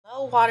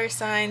water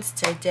signs.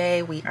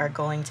 Today we are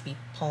going to be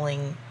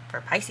pulling for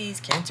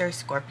Pisces, Cancer,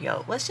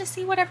 Scorpio. Let's just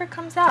see whatever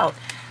comes out.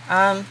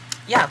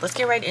 Yeah, let's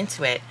get right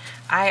into it.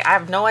 I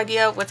have no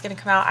idea what's going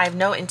to come out. I have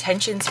no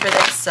intentions for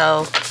this,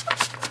 so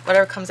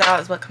whatever comes out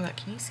is what comes out.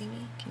 Can you see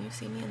me? Can you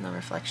see me in the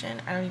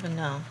reflection? I don't even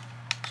know.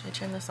 Should I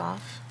turn this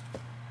off?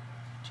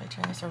 Should I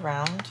turn this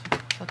around? I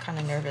feel kind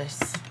of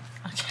nervous.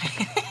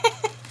 Okay.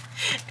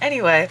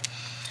 Anyway,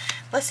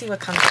 let's see what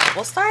comes out.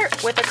 We'll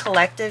start with a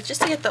collective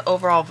just to get the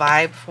overall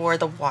vibe for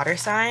the water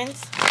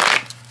signs.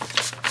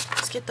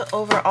 Let's get the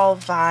overall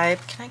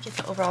vibe. Can I get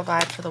the overall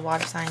vibe for the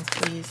water signs,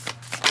 please?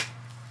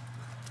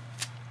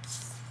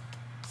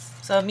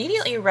 So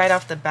immediately right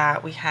off the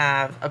bat, we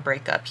have a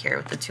breakup here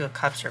with the Two of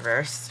Cups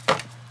reversed.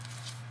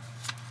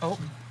 Oh.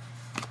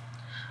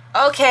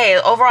 Okay,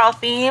 overall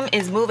theme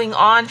is moving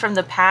on from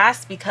the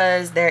past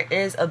because there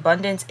is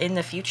abundance in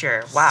the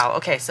future. Wow.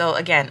 Okay, so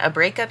again, a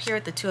breakup here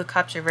with the Two of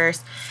Cups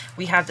reversed.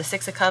 We have the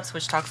Six of Cups,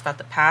 which talks about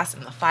the past,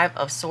 and the Five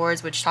of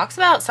Swords, which talks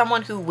about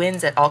someone who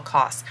wins at all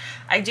costs.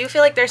 I do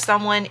feel like there's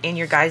someone in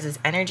your guys'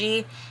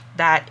 energy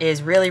that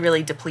is really,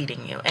 really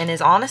depleting you and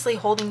is honestly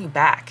holding you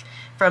back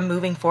from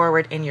moving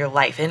forward in your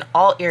life, in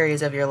all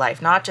areas of your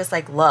life, not just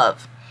like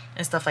love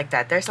and stuff like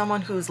that. There's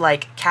someone who's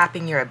like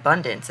capping your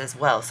abundance as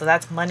well. So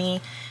that's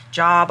money,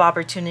 job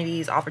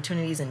opportunities,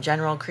 opportunities in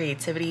general,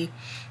 creativity.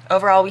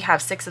 Overall, we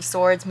have Six of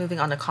Swords moving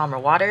on to calmer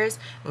waters,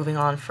 moving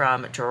on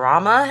from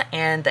drama,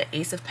 and the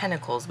Ace of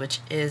Pentacles, which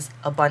is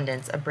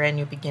abundance, a brand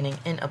new beginning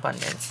in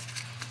abundance.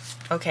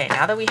 Okay,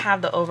 now that we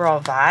have the overall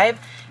vibe,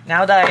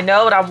 now that I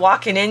know what I'm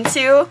walking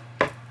into,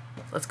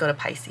 let's go to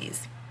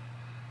Pisces.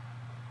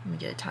 Let me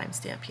get a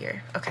timestamp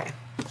here. Okay.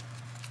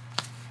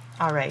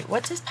 All right.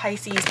 What does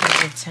Pisces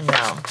need to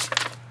know?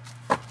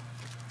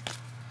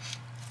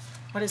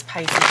 What does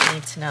Pisces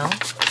need to know?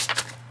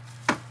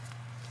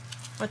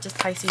 What does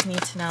Pisces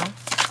need to know?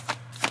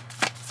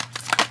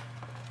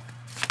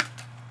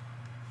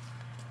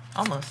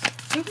 Almost.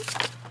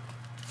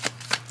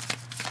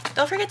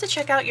 Don't forget to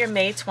check out your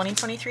May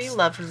 2023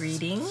 love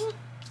reading.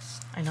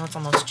 I know it's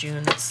almost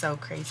June. That's so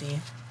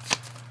crazy.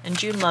 And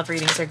June love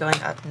readings are going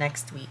up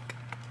next week.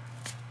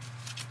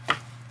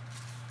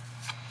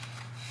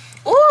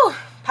 Ooh,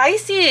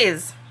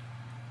 Pisces.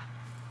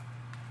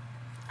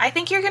 I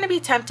think you're going to be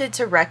tempted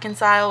to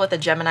reconcile with a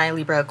Gemini,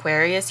 Libra,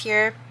 Aquarius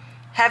here.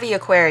 Heavy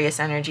Aquarius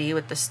energy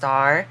with the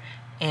Star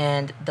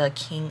and the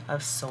King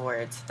of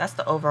Swords. That's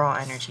the overall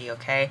energy,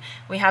 okay?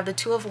 We have the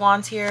Two of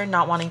Wands here,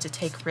 not wanting to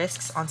take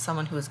risks on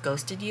someone who has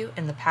ghosted you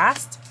in the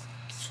past.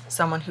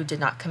 Someone who did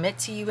not commit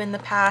to you in the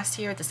past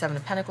here with the Seven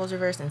of Pentacles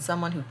reversed, and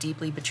someone who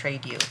deeply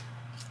betrayed you.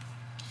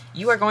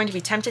 You are going to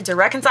be tempted to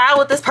reconcile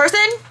with this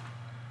person?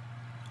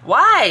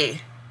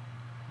 Why?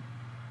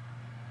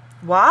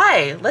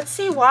 Why? Let's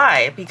see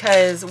why.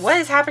 Because what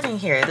is happening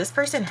here? This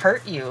person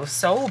hurt you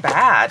so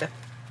bad.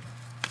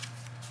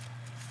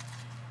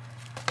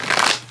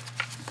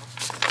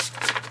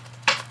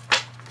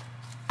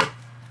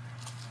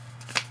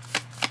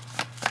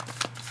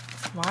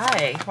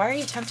 Why? Why are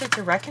you tempted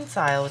to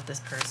reconcile with this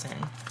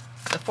person?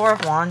 The Four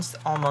of Wands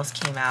almost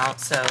came out,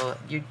 so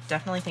you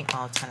definitely think,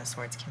 oh, Ten of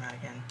Swords came out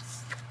again.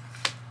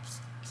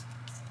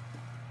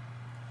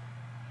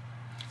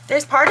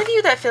 There's part of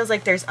you that feels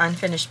like there's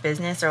unfinished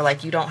business or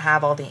like you don't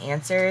have all the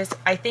answers.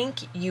 I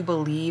think you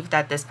believe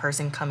that this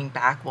person coming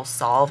back will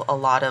solve a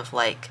lot of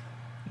like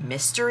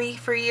mystery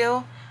for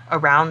you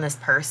around this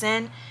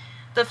person.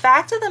 The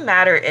fact of the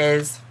matter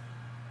is,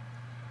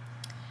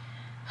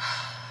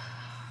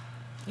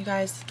 you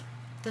guys,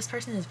 this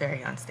person is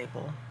very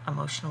unstable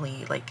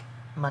emotionally, like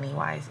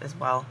money-wise as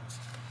well.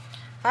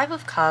 Five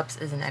of Cups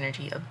is an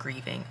energy of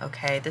grieving,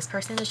 okay? This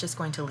person is just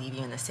going to leave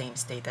you in the same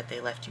state that they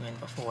left you in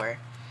before.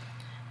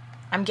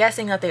 I'm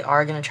guessing that they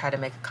are going to try to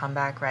make a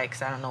comeback, right?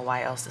 Because I don't know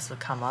why else this would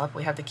come up.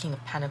 We have the King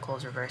of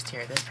Pentacles reversed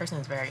here. This person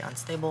is very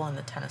unstable, and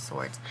the Ten of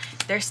Swords.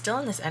 They're still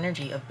in this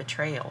energy of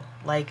betrayal.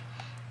 Like,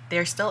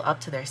 they're still up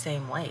to their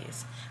same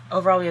ways.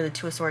 Overall, we have the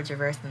Two of Swords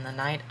reversed and the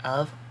Knight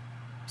of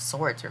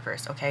Swords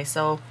reversed, okay?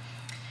 So,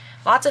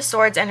 lots of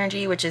Swords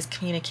energy, which is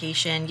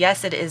communication.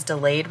 Yes, it is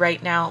delayed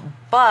right now,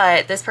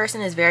 but this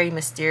person is very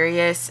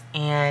mysterious,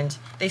 and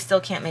they still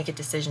can't make a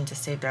decision to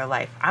save their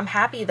life. I'm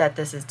happy that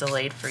this is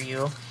delayed for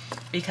you,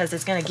 because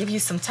it's going to give you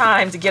some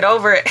time to get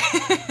over it.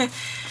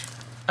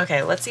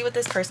 Okay, let's see what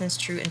this person's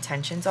true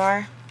intentions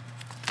are.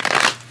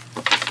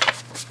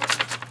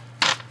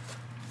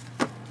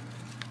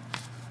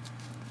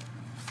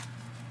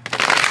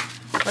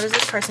 What is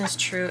this person's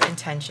true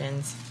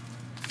intentions?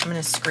 I'm going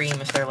to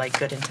scream if they're like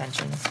good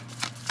intentions.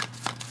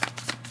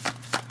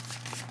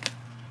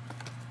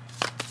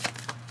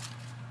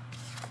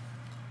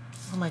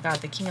 Oh my God,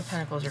 the King of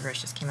Pentacles reverse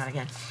just came out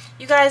again.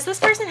 You guys, this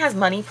person has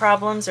money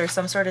problems or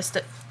some sort of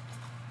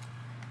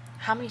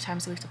How many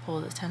times do we have to pull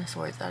this Ten of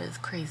Swords? That is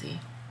crazy.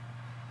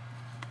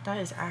 That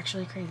is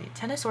actually crazy.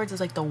 Ten of Swords is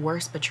like the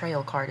worst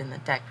betrayal card in the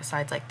deck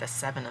besides like the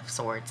Seven of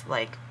Swords,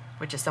 like,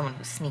 which is someone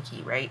who's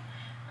sneaky, right?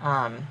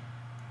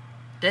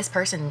 this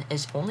person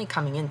is only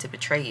coming in to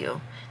betray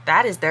you.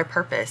 That is their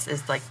purpose,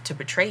 is like to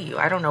betray you.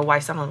 I don't know why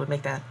someone would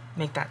make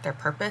that their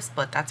purpose,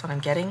 but that's what I'm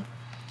getting.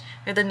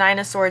 We have the Nine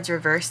of Swords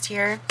reversed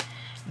here.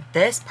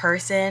 This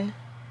person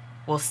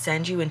will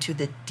send you into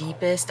the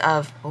deepest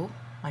of, oh,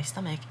 my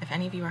stomach. If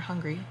any of you are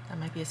hungry, that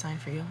might be a sign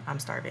for you. I'm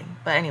starving.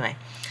 But anyway,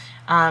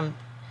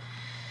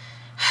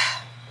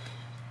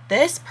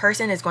 this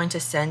person is going to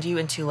send you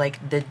into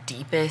like the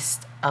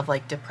deepest of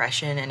like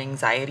depression and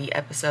anxiety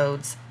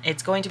episodes.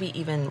 It's going to be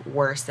even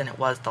worse than it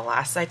was the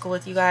last cycle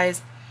with you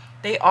guys.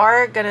 They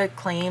are going to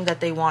claim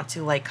that they want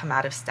to like come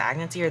out of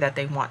stagnancy or that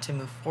they want to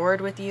move forward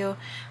with you.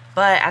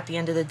 But at the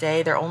end of the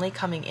day, they're only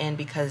coming in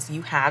because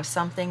you have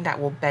something that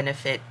will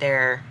benefit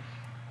their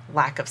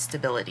lack of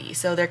stability.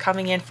 So they're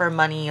coming in for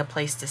money, a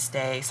place to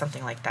stay,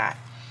 something like that.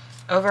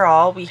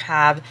 Overall, we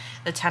have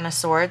the Ten of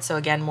Swords, so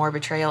again, more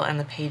betrayal, and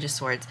the Page of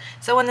Swords.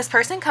 So when this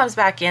person comes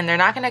back in, they're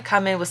not going to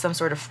come in with some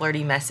sort of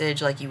flirty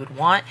message like you would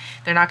want.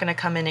 They're not going to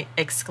come in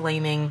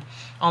exclaiming,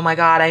 oh my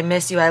God, I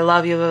miss you, I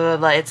love you, blah, blah,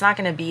 blah. It's not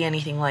going to be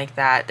anything like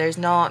that. There's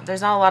not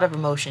a lot of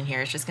emotion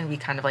here. It's just going to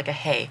be kind of like a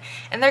hey.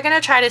 And they're going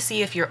to try to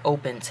see if you're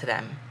open to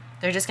them.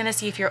 They're just going to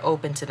see if you're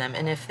open to them.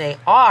 And if they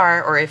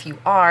are, or if you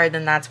are,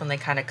 then that's when they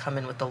kind of come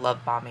in with the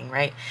love bombing,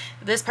 right?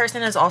 This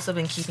person has also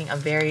been keeping a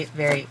very,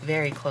 very,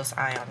 very close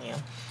eye on you.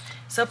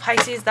 So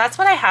Pisces, that's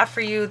what I have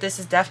for you. This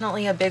is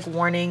definitely a big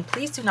warning.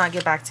 Please do not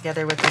get back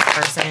together with this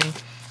person.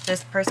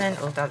 This person,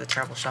 oh, that was a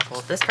terrible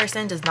shuffle. This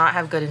person does not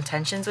have good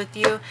intentions with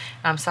you.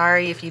 I'm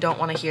sorry if you don't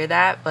want to hear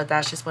that, but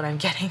that's just what I'm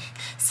getting.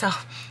 So,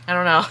 I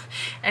don't know.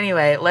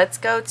 Anyway, let's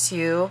go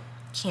to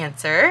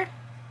Cancer.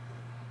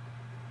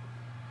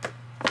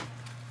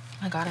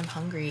 Oh my God, I'm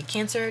hungry.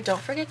 Cancer,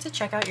 don't forget to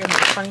check out your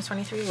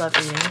 2023 love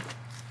reading.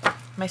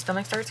 My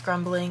stomach starts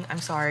grumbling. I'm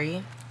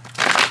sorry.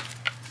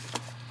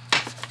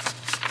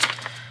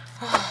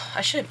 Oh, I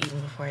should have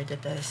eaten before I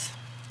did this.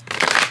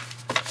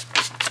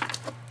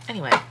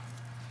 Anyway,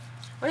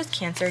 what does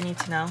Cancer need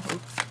to know?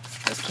 Oops.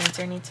 What does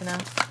Cancer need to know?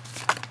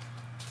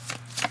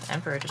 The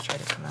Emperor just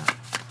tried to come out.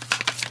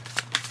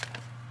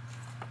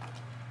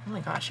 Oh my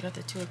gosh, you got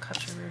the Two of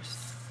Cups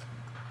reversed.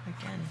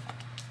 Again,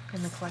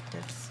 in the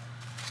collectives.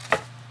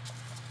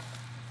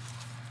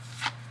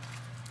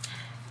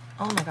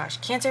 Oh my gosh,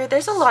 Cancer,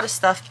 there's a lot of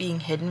stuff being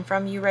hidden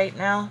from you right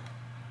now.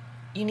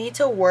 You need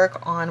to work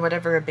on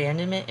whatever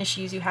abandonment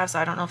issues you have, so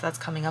I don't know if that's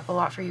coming up a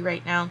lot for you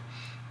right now.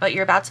 But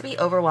you're about to be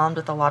overwhelmed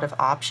with a lot of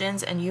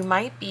options, and you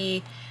might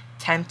be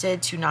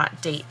tempted to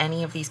not date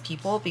any of these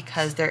people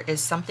because there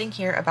is something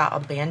here about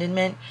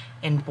abandonment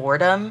and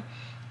boredom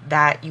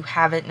that you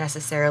haven't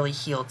necessarily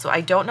healed. So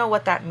I don't know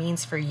what that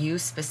means for you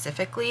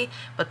specifically,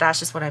 but that's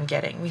just what I'm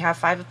getting. We have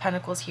Five of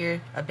Pentacles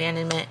here,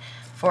 abandonment,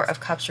 Four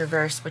of Cups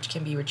reversed, which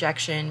can be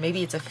rejection.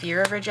 Maybe it's a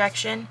fear of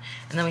rejection.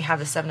 And then we have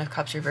the Seven of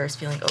Cups reversed,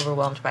 feeling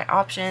overwhelmed by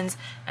options.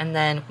 And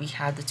then we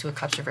have the Two of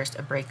Cups reversed,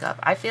 a breakup.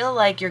 I feel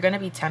like you're going to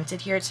be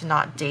tempted here to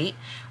not date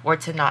or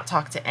to not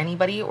talk to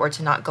anybody or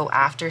to not go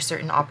after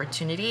certain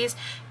opportunities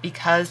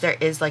because there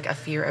is like a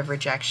fear of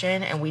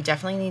rejection. And we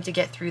definitely need to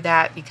get through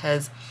that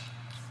because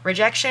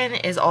rejection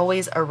is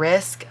always a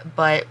risk,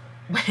 but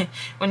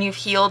when you've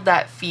healed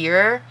that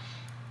fear,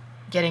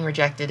 getting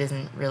rejected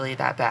isn't really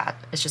that bad.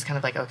 It's just kind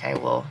of like, okay,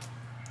 well,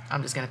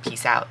 I'm just going to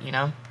peace out, you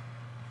know?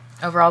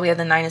 Overall, we have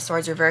the Nine of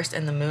Swords reversed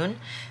and the Moon.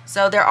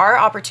 So there are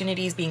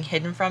opportunities being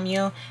hidden from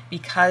you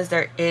because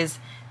there is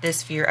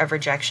this fear of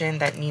rejection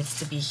that needs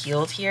to be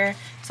healed here.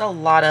 It's a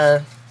lot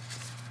of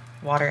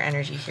water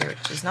energy here,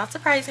 which is not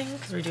surprising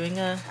because we're doing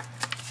a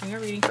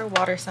reading for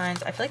water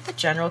signs. I feel like the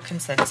general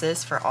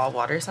consensus for all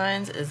water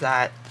signs is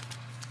that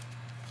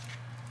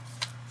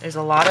there's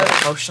a lot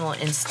of emotional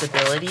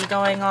instability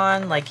going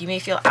on. Like you may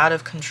feel out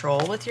of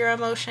control with your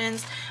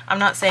emotions. I'm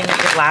not saying that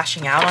you're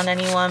lashing out on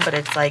anyone, but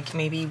it's like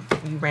maybe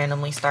you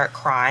randomly start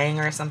crying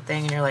or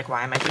something and you're like,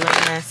 why am I doing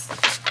this?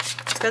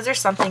 It's because there's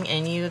something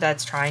in you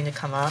that's trying to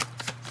come up.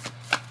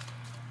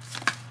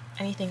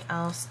 Anything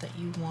else that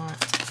you want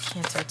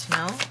Cancer to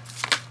know?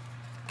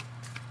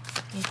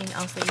 Anything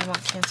else that you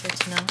want Cancer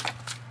to know?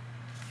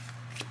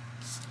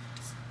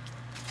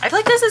 I feel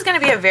like this is going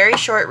to be a very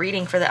short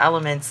reading for the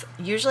elements.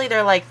 Usually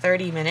they're like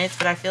 30 minutes,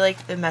 but I feel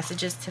like the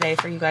messages today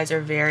for you guys are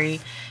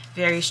very,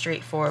 very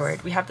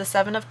straightforward. We have the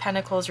Seven of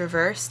Pentacles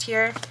reversed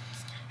here.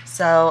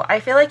 So I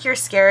feel like you're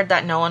scared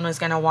that no one was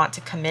going to want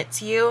to commit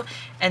to you.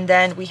 And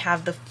then we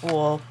have the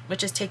Fool,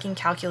 which is taking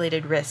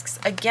calculated risks.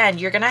 Again,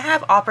 you're going to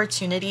have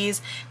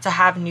opportunities to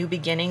have new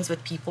beginnings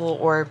with people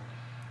or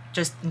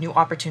just new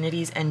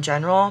opportunities in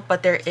general,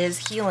 but there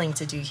is healing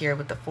to do here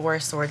with the Four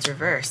of Swords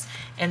reversed.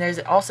 And there's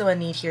also a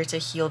need here to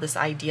heal this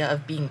idea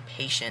of being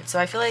patient. So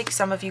I feel like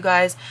some of you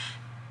guys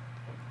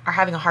are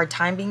having a hard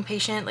time being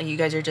patient. Like you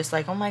guys are just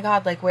like, oh my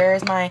God, like where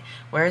is my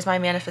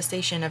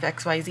manifestation of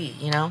XYZ,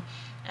 you know?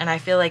 And I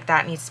feel like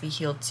that needs to be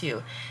healed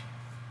too.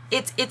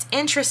 It's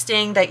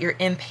interesting that you're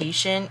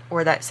impatient,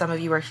 or that some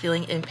of you are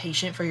feeling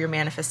impatient for your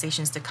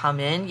manifestations to come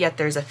in, yet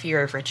there's a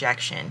fear of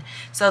rejection.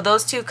 So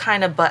those two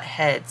kind of butt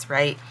heads,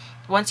 right?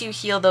 once you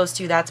heal those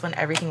two, that's when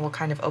everything will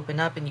kind of open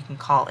up and you can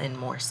call in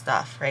more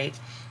stuff, right?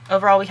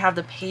 Overall, we have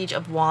the Page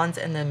of Wands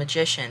and the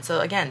Magician. So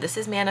again, this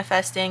is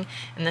manifesting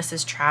and this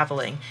is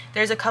traveling.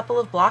 There's a couple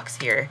of blocks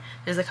here.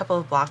 There's a couple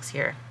of blocks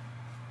here.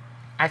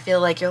 I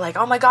feel like you're like,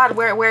 oh my God,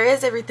 where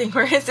is everything?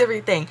 Where is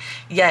everything?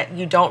 Yet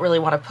you don't really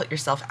want to put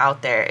yourself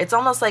out there. It's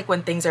almost like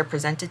when things are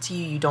presented to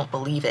you, you don't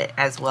believe it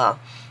as well.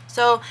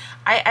 So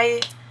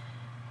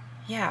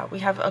yeah, we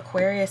have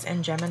Aquarius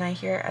and Gemini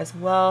here as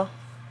well.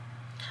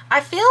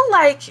 I feel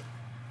like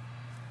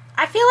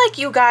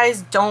you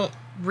guys don't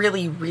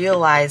really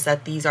realize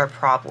that these are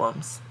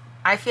problems.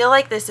 I feel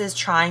like this is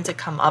trying to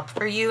come up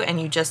for you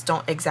and you just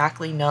don't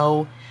exactly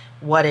know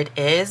what it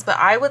is. But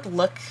I would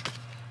look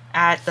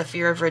at the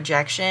fear of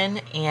rejection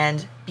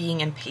and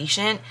being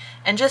impatient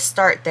and just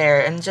start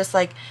there and just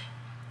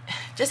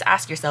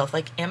ask yourself,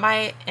 like, am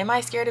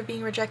I scared of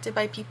being rejected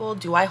by people?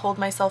 Do I hold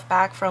myself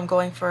back from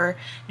going for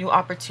new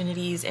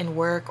opportunities in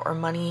work or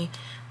money?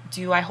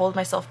 Do I hold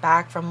myself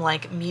back from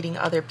like meeting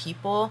other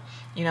people?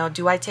 You know,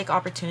 do I take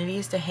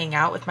opportunities to hang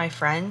out with my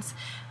friends?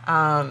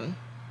 Am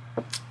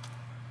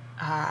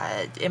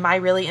I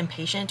really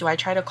impatient? Do I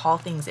try to call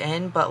things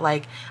in, but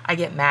like I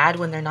get mad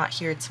when they're not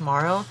here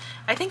tomorrow?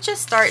 I think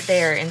just start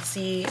there and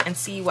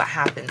see what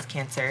happens,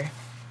 Cancer.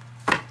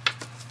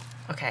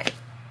 Okay.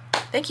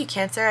 Thank you,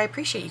 Cancer. I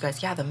appreciate you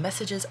guys. Yeah, the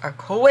messages are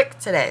quick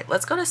today.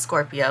 Let's go to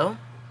Scorpio.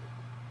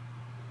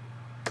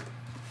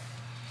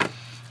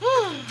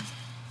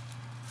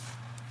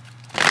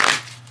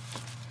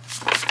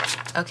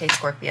 Okay,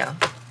 Scorpio.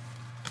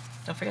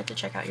 Don't forget to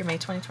check out your May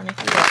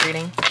 2023 love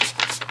reading.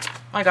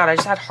 Oh my God, I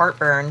just had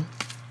heartburn.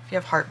 If you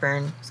have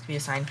heartburn, this could be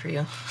a sign for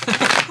you.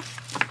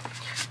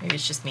 Maybe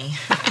it's just me.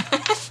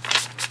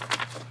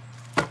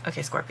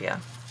 Okay, Scorpio.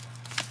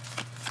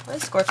 What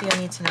does Scorpio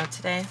need to know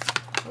today?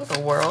 Oh, the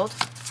World.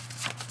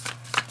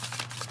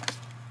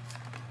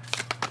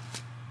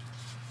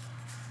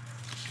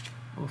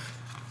 Oof.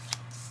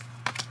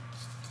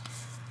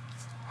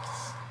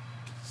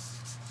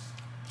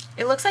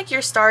 It looks like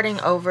you're starting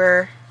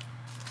over.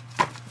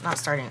 Not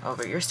starting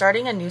over. You're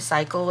starting a new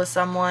cycle with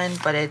someone,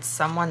 but it's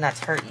someone that's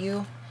hurt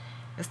you.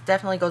 This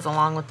definitely goes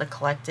along with the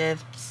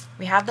collective.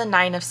 We have the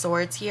Nine of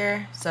Swords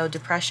here. So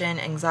depression,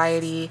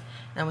 anxiety.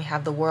 Then we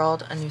have the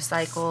World, a new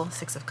cycle.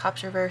 Six of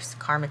Cups reverse,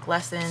 karmic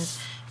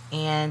lessons.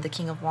 And the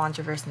King of Wands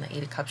reverse and the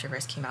Eight of Cups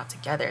reverse came out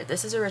together.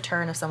 This is a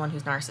return of someone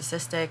who's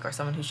narcissistic or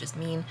someone who's just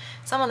mean,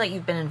 someone that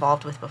you've been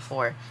involved with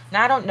before.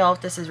 Now, I don't know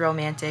if this is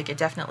romantic. It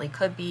definitely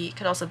could be. It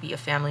could also be a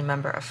family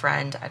member, a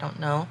friend. I don't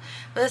know.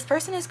 But this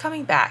person is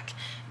coming back.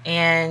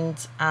 And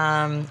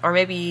or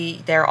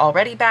maybe they're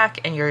already back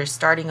and you're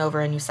starting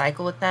over a new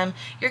cycle with them.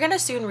 You're going to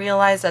soon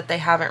realize that they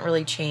haven't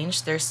really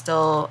changed. They're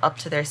still up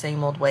to their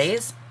same old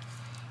ways.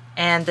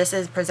 And this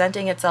is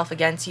presenting itself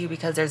against you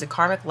because there's a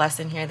karmic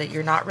lesson here that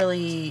you're not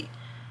really,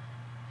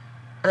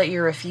 that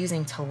you're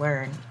refusing to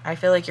learn. I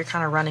feel like you're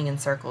kind of running in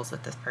circles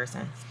with this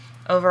person.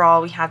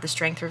 Overall, we have the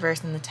Strength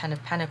reverse and the Ten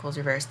of Pentacles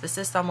reverse. This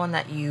is someone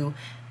that you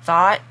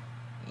thought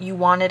you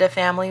wanted a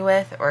family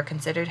with or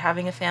considered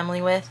having a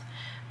family with.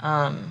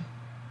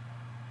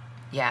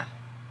 Yeah.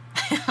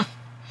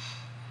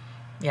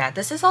 Yeah,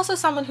 this is also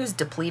someone who's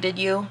depleted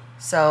you.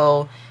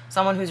 So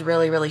someone who's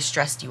really, really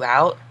stressed you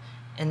out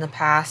in the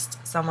past,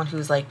 someone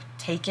who's like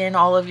taken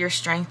all of your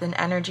strength and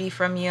energy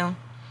from you.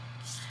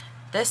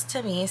 This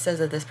to me says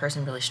that this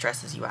person really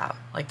stresses you out.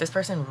 Like this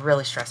person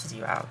really stresses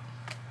you out.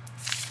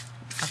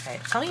 Okay,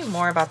 tell me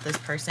more about this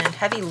person.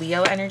 Heavy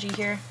Leo energy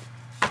here.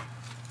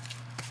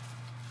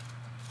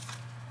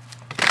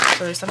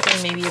 So there's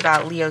something maybe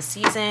about Leo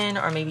season,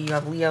 or maybe you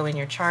have Leo in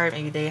your chart.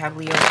 Maybe they have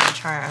Leo in your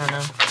chart. I don't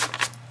know.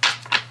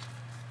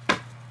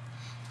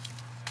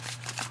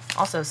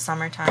 Also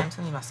summertime.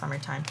 Something about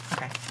summertime.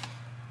 Okay.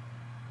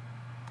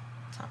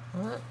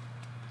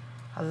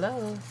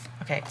 Hello.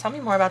 Okay, tell me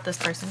more about this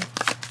person.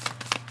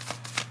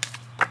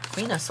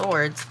 Queen of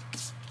Swords.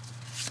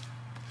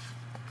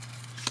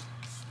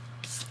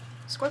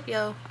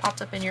 Scorpio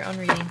popped up in your own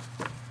reading.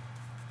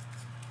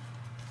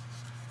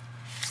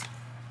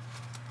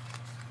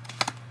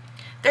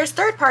 There's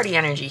third-party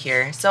energy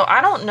here. So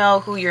I don't know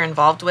who you're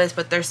involved with,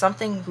 but there's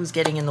something who's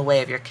getting in the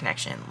way of your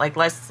connection. Like,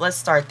 let's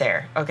start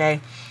there,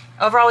 okay?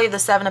 Overall, we have the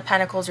Seven of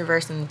Pentacles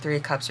reversed and the Three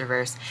of Cups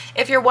reversed.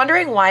 If you're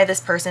wondering why this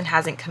person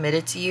hasn't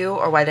committed to you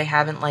or why they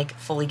haven't like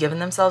fully given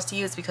themselves to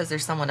you, it's because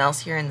there's someone else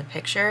here in the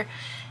picture.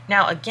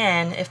 Now,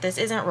 again, if this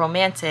isn't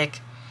romantic,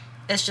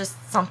 it's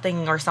just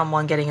something or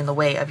someone getting in the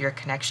way of your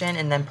connection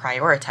and then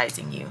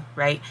prioritizing you,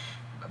 right?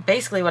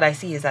 Basically, what I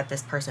see is that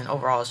this person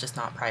overall is just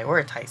not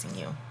prioritizing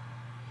you.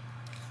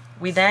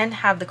 We then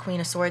have the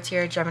Queen of Swords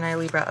here, Gemini,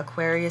 Libra,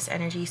 Aquarius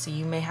energy. So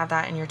you may have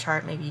that in your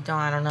chart. Maybe you don't.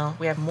 I don't know.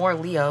 We have more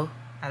Leo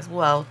as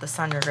well, the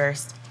Sun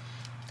reversed.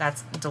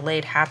 That's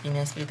delayed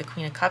happiness. We have the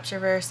Queen of Cups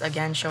reversed,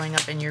 again showing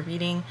up in your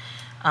reading.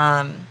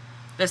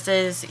 This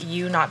is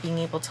you not being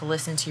able to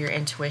listen to your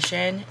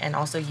intuition and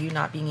also you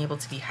not being able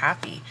to be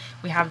happy.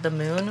 We have the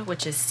Moon,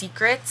 which is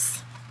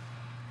secrets.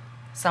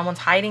 Someone's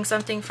hiding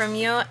something from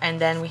you. And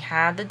then we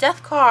have the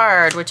Death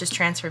card, which is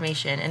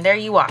transformation. And there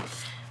you are.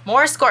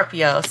 More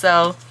Scorpio.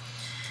 So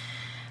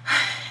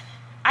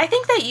I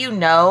think that you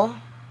know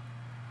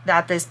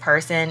that this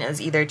person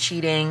is either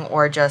cheating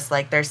or just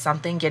like there's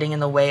something getting in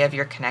the way of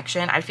your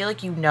connection. I feel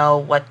like you know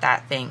what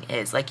that thing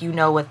is. Like you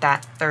know what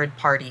that third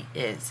party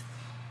is,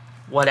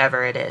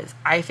 whatever it is.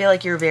 I feel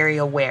like you're very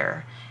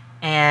aware.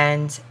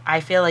 And I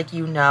feel like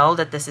you know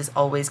that this is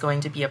always going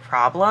to be a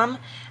problem.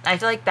 And I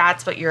feel like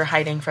that's what you're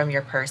hiding from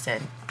your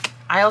person.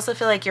 I also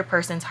feel like your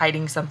person's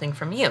hiding something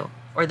from you,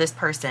 or this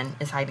person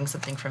is hiding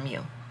something from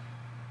you.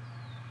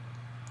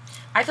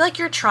 I feel like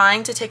you're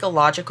trying to take a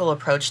logical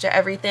approach to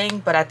everything,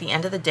 but at the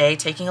end of the day,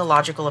 taking a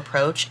logical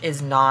approach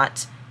is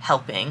not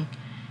helping.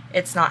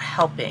 It's not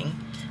helping.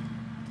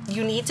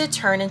 You need to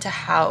turn into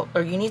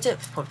you need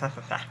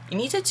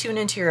to tune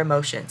into your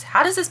emotions.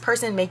 How does this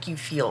person make you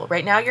feel?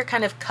 Right now, you're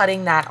kind of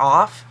cutting that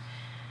off,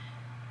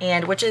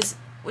 and which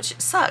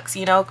sucks,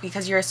 you know,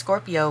 because you're a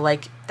Scorpio.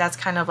 Like that's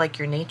kind of like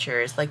your nature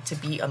is like to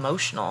be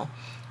emotional.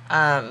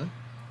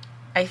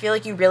 I feel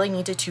like you really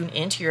need to tune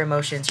into your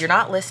emotions. You're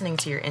not listening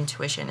to your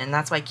intuition, and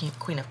that's why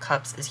Queen of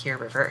Cups is here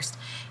reversed.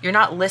 You're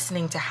not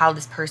listening to how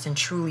this person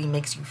truly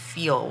makes you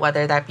feel,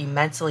 whether that be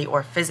mentally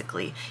or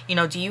physically. You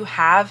know, do you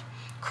have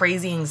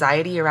crazy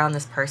anxiety around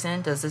this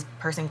person? Does this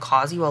person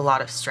cause you a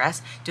lot of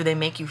stress? Do they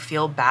make you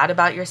feel bad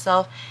about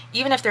yourself?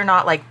 Even if they're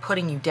not like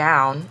putting you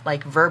down,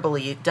 like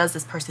verbally, does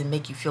this person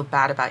make you feel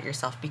bad about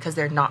yourself because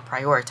they're not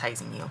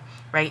prioritizing you,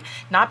 right?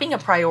 Not being a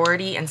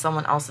priority in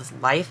someone else's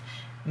life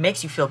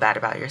makes you feel bad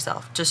about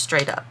yourself, just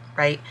straight up,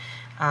 right?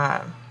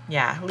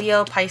 Yeah,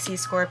 Leo,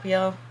 Pisces,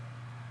 Scorpio.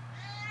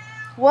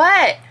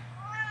 What?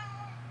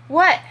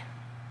 What?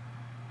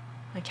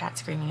 My cat's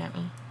screaming at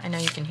me. I know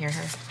you can hear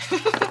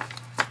her.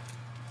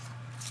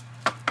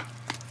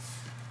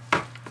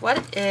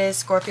 What is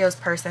Scorpio's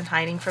person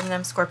hiding from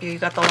them? Scorpio, you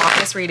got the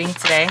longest reading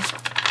today.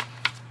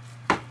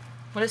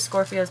 What is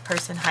Scorpio's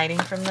person hiding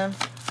from them?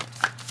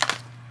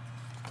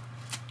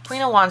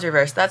 Queen of Wands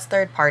reversed. That's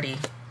third party.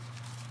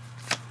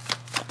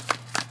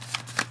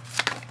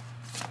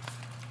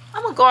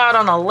 I'm going to go out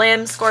on a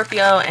limb,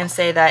 Scorpio, and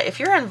say that if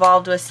you're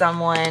involved with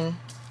someone,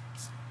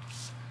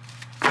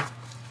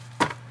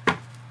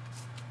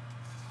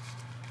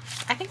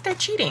 I think they're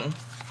cheating.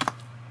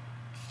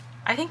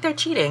 I think they're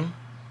cheating.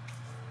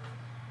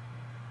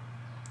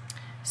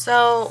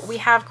 So we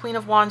have Queen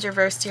of Wands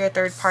reversed here,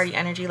 third party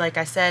energy, like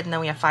I said, and then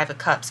we have Five of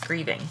Cups,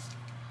 grieving.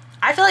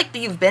 I feel like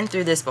you've been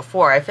through this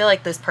before. I feel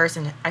like this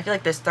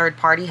third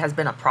party has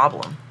been a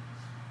problem.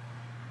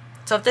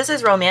 So if this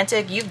is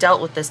romantic, you've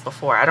dealt with this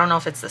before. I don't know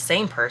if it's the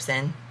same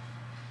person.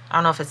 I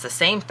don't know if it's the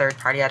same third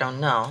party. I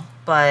don't know.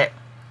 But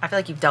I feel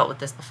like you've dealt with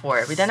this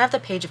before. We then have the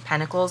Page of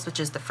Pentacles, which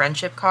is the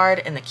friendship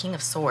card, and the King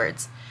of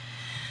Swords.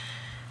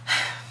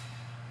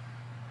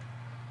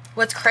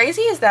 What's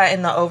crazy is that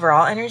in the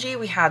overall energy,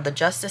 we had the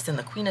Justice and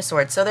the Queen of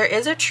Swords. So there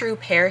is a true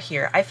pair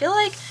here. I feel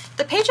like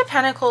the Page of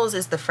Pentacles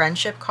is the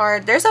friendship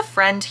card. There's a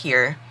friend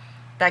here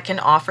that can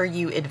offer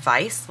you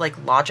advice,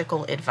 like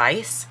logical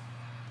advice.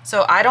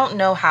 So I don't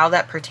know how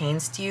that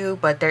pertains to you,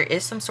 but there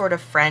is some sort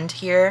of friend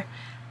here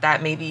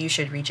that maybe you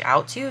should reach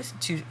out to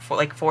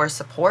for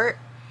support.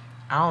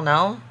 I don't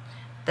know.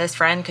 This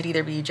friend could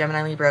either be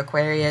Gemini, Libra,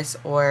 Aquarius,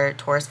 or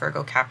Taurus,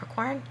 Virgo,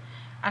 Capricorn.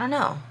 I don't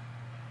know.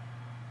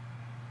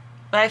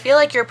 But I feel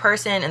like your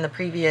person in the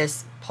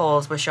previous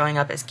polls was showing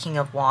up as King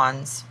of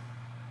Wands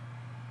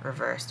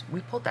reversed.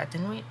 We pulled that,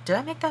 didn't we? Did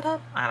I make that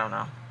up? I don't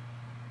know.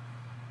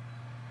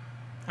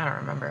 I don't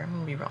remember. I'm going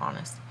to be real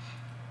honest.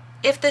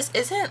 If this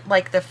isn't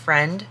like the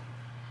friend,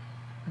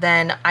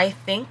 then I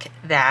think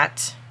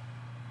that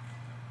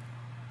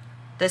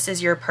this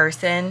is your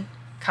person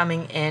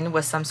coming in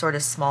with some sort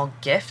of small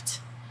gift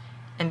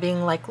and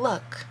being like,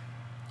 look,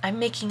 I'm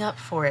making up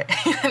for it.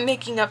 I'm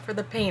making up for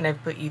the pain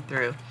I've put you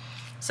through.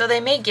 So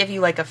they may give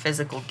you like a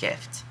physical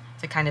gift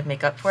to kind of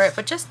make up for it,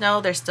 but just know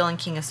they're still in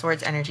King of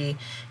Swords energy.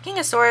 King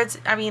of Swords,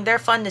 I mean, they're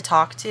fun to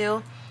talk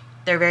to.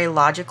 They're very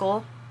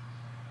logical.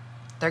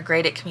 They're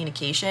great at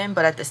communication,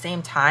 but at the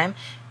same time,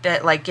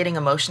 that like getting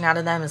emotion out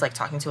of them is like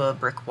talking to a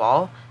brick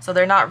wall. So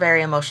they're not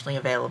very emotionally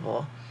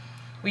available.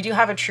 We do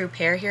have a true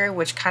pair here,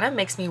 which kind of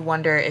makes me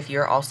wonder if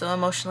you're also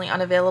emotionally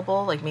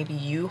unavailable. Like maybe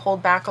you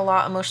hold back a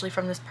lot emotionally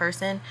from this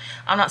person.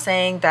 I'm not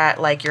saying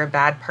that like you're a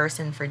bad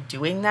person for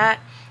doing that,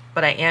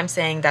 but I am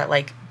saying that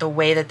like the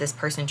way that this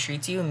person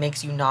treats you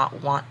makes you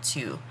not want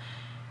to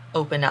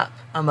open up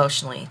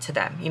emotionally to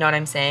them. You know what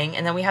I'm saying?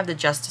 And then we have the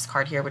Justice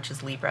card here, which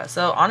is Libra.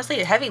 So honestly,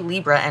 a heavy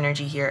Libra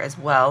energy here as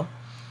well.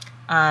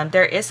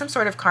 There is some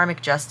sort of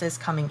karmic justice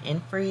coming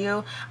in for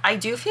you. I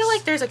do feel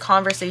like there's a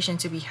conversation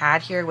to be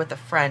had here with a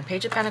friend.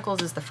 Page of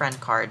Pentacles is the friend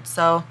card.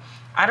 So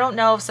I don't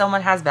know if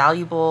someone has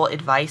valuable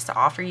advice to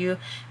offer you.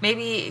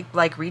 Maybe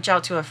like reach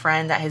out to a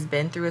friend that has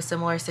been through a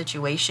similar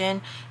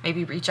situation.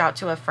 Maybe reach out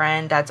to a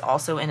friend that's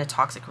also in a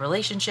toxic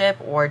relationship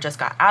or just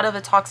got out of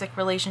a toxic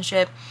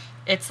relationship.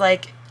 It's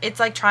like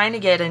trying to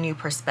get a new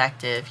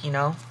perspective, you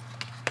know?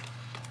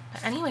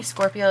 But anyway,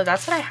 Scorpio,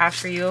 that's what I have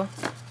for you.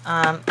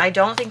 I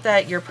don't think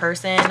that your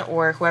person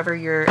or whoever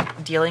you're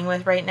dealing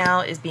with right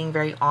now is being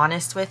very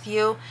honest with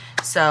you.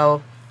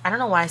 So I don't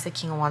know why I said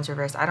King of Wands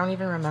reversed. I don't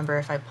even remember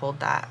if I pulled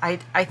that.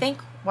 I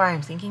think why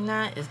I'm thinking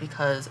that is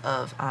because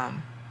of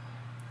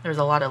there's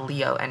a lot of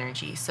Leo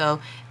energy. So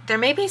there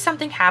may be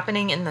something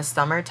happening in the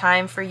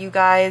summertime for you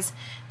guys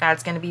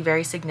that's going to be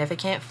very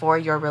significant for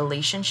your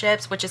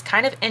relationships, which is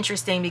kind of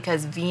interesting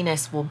because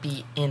Venus will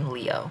be in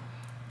Leo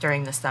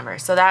during the summer.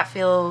 So that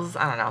feels,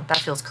 I don't know, that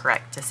feels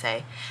correct to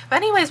say. But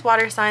anyways,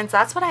 water signs,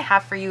 that's what I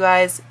have for you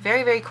guys.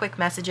 Very, very quick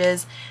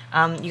messages.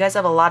 You guys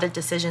have a lot of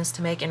decisions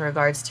to make in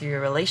regards to your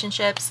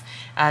relationships.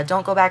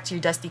 Don't go back to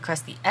your dusty,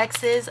 crusty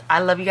exes. I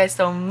love you guys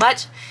so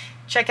much.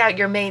 Check out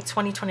your May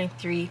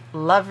 2023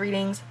 love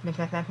readings.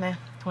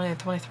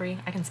 2023,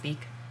 I can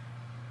speak.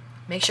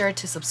 Make sure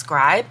to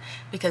subscribe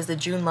because the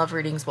June love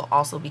readings will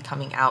also be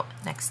coming out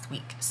next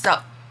week.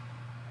 So,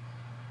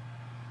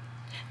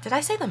 did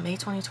I say the May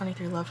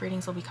 2023 love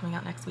readings will be coming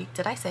out next week?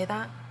 Did I say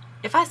that?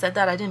 If I said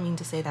that, I didn't mean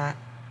to say that.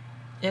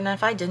 And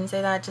if I didn't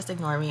say that, just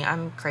ignore me.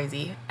 I'm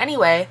crazy.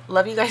 Anyway,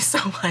 love you guys so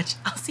much.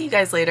 I'll see you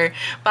guys later.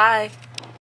 Bye.